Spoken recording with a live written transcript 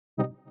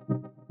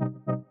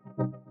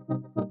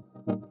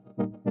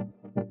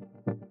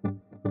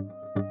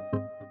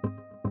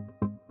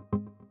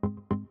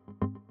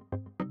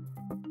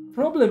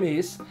problem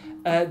is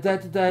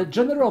that the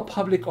general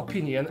public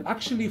opinion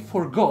actually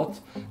forgot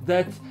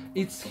that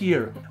it's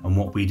here. And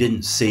what we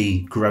didn't see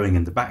growing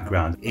in the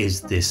background is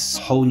this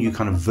whole new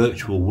kind of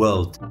virtual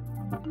world.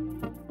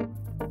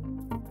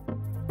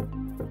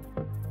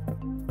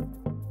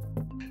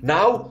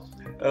 Now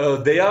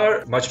they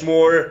are much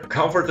more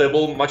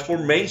comfortable, much more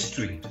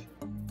mainstream.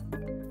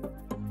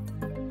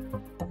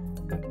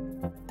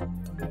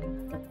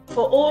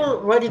 For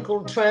all radical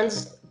trends,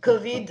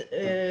 COVID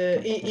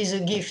is a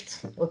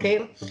gift, okay?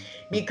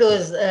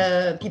 Because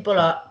people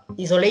are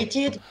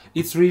isolated.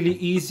 It's really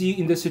easy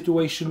in the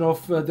situation of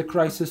the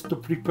crisis to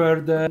prepare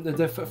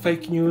the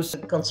fake news.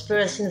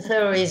 Conspiracy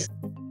theories,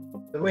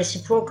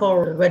 reciprocal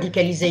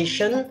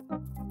radicalization.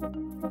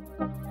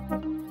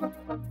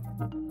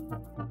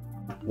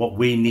 What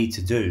we need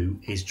to do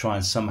is try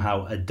and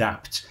somehow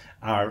adapt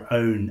our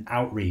own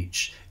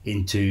outreach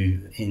into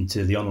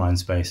the online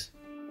space.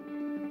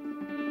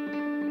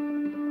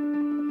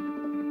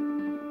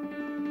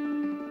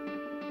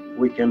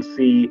 We can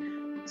see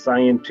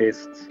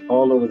scientists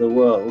all over the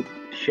world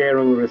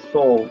sharing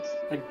results.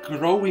 A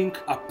growing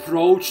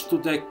approach to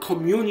the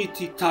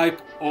community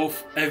type of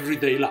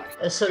everyday life.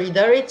 A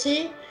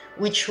solidarity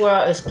which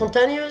were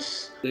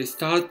spontaneous. They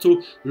start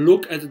to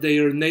look at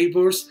their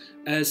neighbors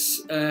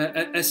as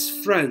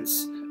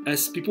friends,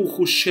 as people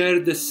who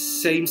share the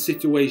same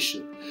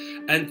situation.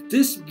 And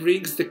this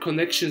brings the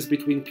connections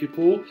between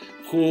people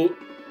who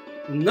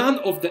none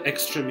of the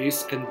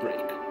extremists can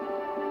break.